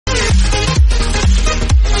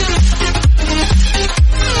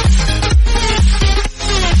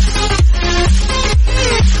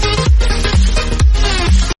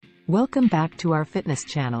Welcome back to our fitness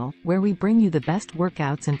channel, where we bring you the best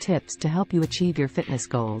workouts and tips to help you achieve your fitness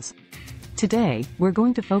goals. Today, we're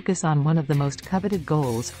going to focus on one of the most coveted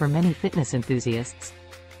goals for many fitness enthusiasts: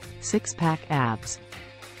 six-pack abs.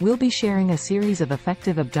 We'll be sharing a series of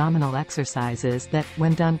effective abdominal exercises that,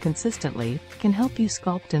 when done consistently, can help you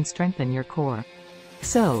sculpt and strengthen your core.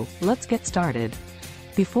 So, let's get started.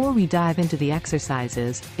 Before we dive into the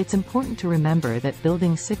exercises, it's important to remember that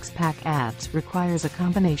building six-pack abs requires a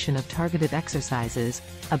combination of targeted exercises,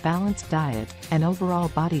 a balanced diet, and overall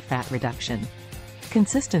body fat reduction.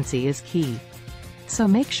 Consistency is key. So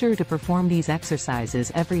make sure to perform these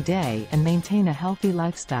exercises every day and maintain a healthy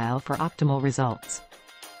lifestyle for optimal results.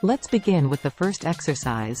 Let's begin with the first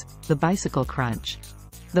exercise, the bicycle crunch.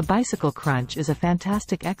 The bicycle crunch is a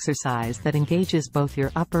fantastic exercise that engages both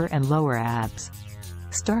your upper and lower abs.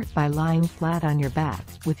 Start by lying flat on your back,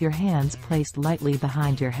 with your hands placed lightly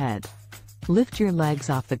behind your head. Lift your legs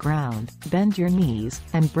off the ground, bend your knees,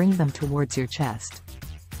 and bring them towards your chest.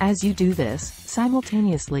 As you do this,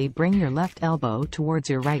 simultaneously bring your left elbow towards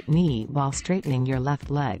your right knee while straightening your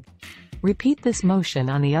left leg. Repeat this motion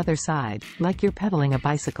on the other side, like you're pedaling a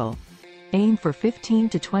bicycle. Aim for 15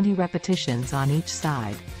 to 20 repetitions on each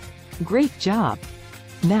side. Great job!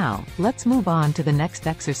 Now, let's move on to the next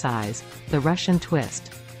exercise, the Russian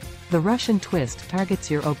twist. The Russian twist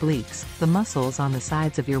targets your obliques, the muscles on the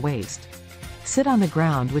sides of your waist. Sit on the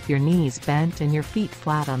ground with your knees bent and your feet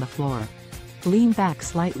flat on the floor. Lean back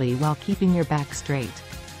slightly while keeping your back straight.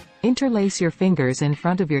 Interlace your fingers in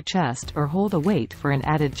front of your chest or hold a weight for an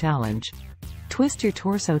added challenge. Twist your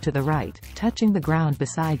torso to the right, touching the ground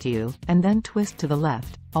beside you, and then twist to the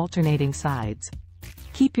left, alternating sides.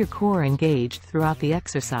 Keep your core engaged throughout the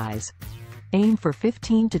exercise. Aim for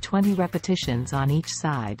 15 to 20 repetitions on each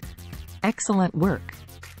side. Excellent work!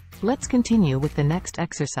 Let's continue with the next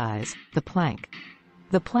exercise, the plank.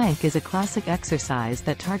 The plank is a classic exercise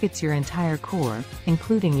that targets your entire core,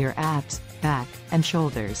 including your abs, back, and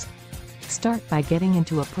shoulders. Start by getting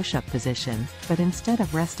into a push-up position, but instead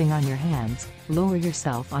of resting on your hands, lower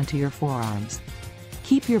yourself onto your forearms.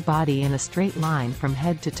 Keep your body in a straight line from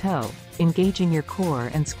head to toe, engaging your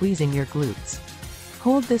core and squeezing your glutes.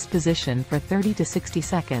 Hold this position for 30 to 60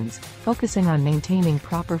 seconds, focusing on maintaining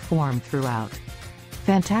proper form throughout.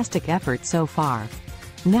 Fantastic effort so far.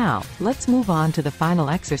 Now, let's move on to the final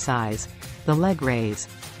exercise, the leg raise.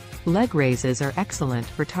 Leg raises are excellent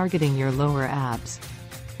for targeting your lower abs.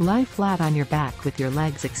 Lie flat on your back with your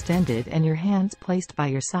legs extended and your hands placed by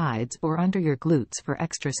your sides or under your glutes for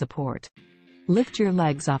extra support. Lift your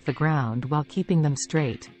legs off the ground while keeping them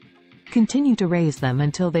straight. Continue to raise them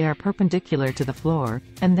until they are perpendicular to the floor,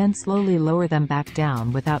 and then slowly lower them back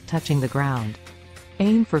down without touching the ground.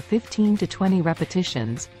 Aim for 15 to 20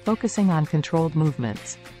 repetitions, focusing on controlled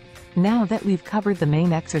movements. Now that we've covered the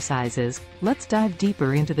main exercises, let's dive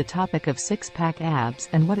deeper into the topic of six-pack abs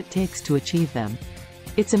and what it takes to achieve them.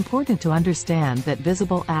 It's important to understand that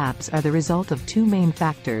visible abs are the result of two main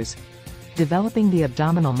factors: developing the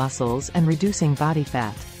abdominal muscles and reducing body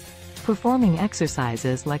fat. Performing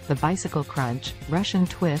exercises like the bicycle crunch, Russian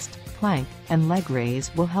twist, plank, and leg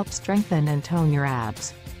raise will help strengthen and tone your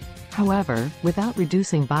abs. However, without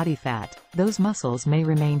reducing body fat, those muscles may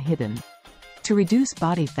remain hidden. To reduce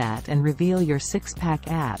body fat and reveal your six-pack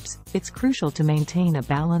abs, it's crucial to maintain a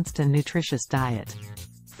balanced and nutritious diet.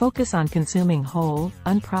 Focus on consuming whole,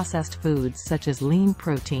 unprocessed foods such as lean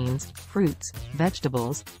proteins, fruits,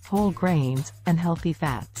 vegetables, whole grains, and healthy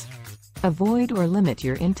fats. Avoid or limit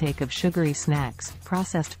your intake of sugary snacks,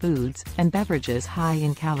 processed foods, and beverages high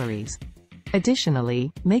in calories.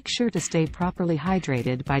 Additionally, make sure to stay properly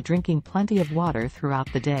hydrated by drinking plenty of water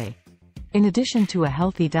throughout the day. In addition to a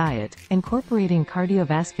healthy diet, incorporating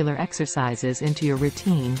cardiovascular exercises into your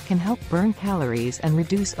routine can help burn calories and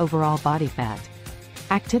reduce overall body fat.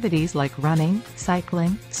 Activities like running,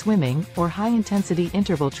 cycling, swimming, or high-intensity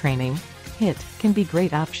interval training (HIIT) can be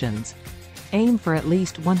great options. Aim for at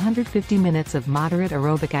least 150 minutes of moderate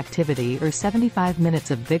aerobic activity or 75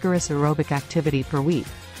 minutes of vigorous aerobic activity per week,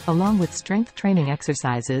 along with strength training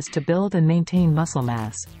exercises to build and maintain muscle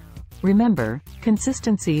mass. Remember,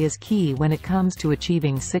 consistency is key when it comes to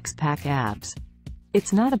achieving six-pack abs.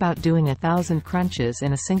 It's not about doing 1,000 crunches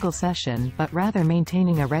in a single session, but rather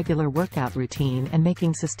maintaining a regular workout routine and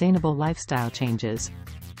making sustainable lifestyle changes.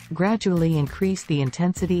 Gradually increase the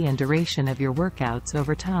intensity and duration of your workouts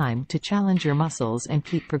over time to challenge your muscles and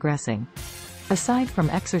keep progressing. Aside from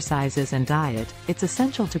exercises and diet, it's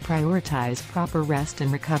essential to prioritize proper rest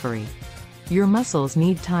and recovery. Your muscles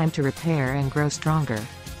need time to repair and grow stronger.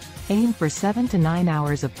 Aim for 7 to 9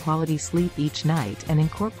 hours of quality sleep each night and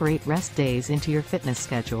incorporate rest days into your fitness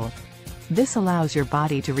schedule. This allows your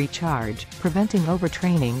body to recharge, preventing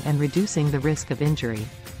overtraining and reducing the risk of injury.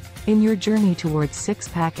 In your journey towards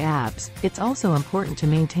six-pack abs, it's also important to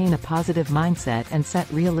maintain a positive mindset and set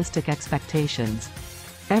realistic expectations.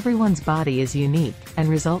 Everyone's body is unique, and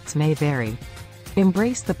results may vary.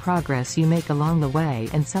 Embrace the progress you make along the way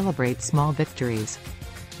and celebrate small victories.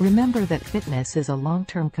 Remember that fitness is a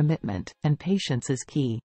long-term commitment, and patience is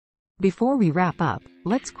key. Before we wrap up,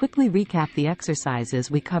 let's quickly recap the exercises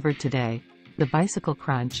we covered today: the bicycle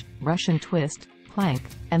crunch, Russian twist, plank,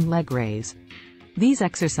 and leg raise. These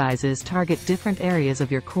exercises target different areas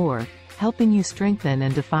of your core, helping you strengthen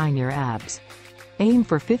and define your abs. Aim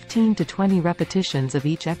for 15 to 20 repetitions of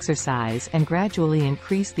each exercise and gradually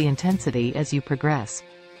increase the intensity as you progress.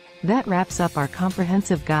 That wraps up our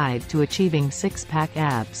comprehensive guide to achieving six-pack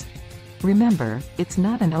abs. Remember, it's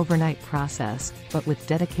not an overnight process, but with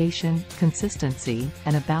dedication, consistency,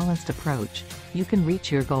 and a balanced approach, you can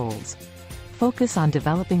reach your goals. Focus on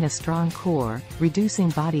developing a strong core,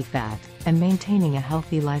 reducing body fat, and maintaining a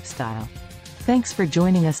healthy lifestyle. Thanks for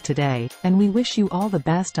joining us today, and we wish you all the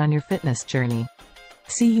best on your fitness journey.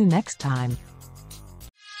 See you next time.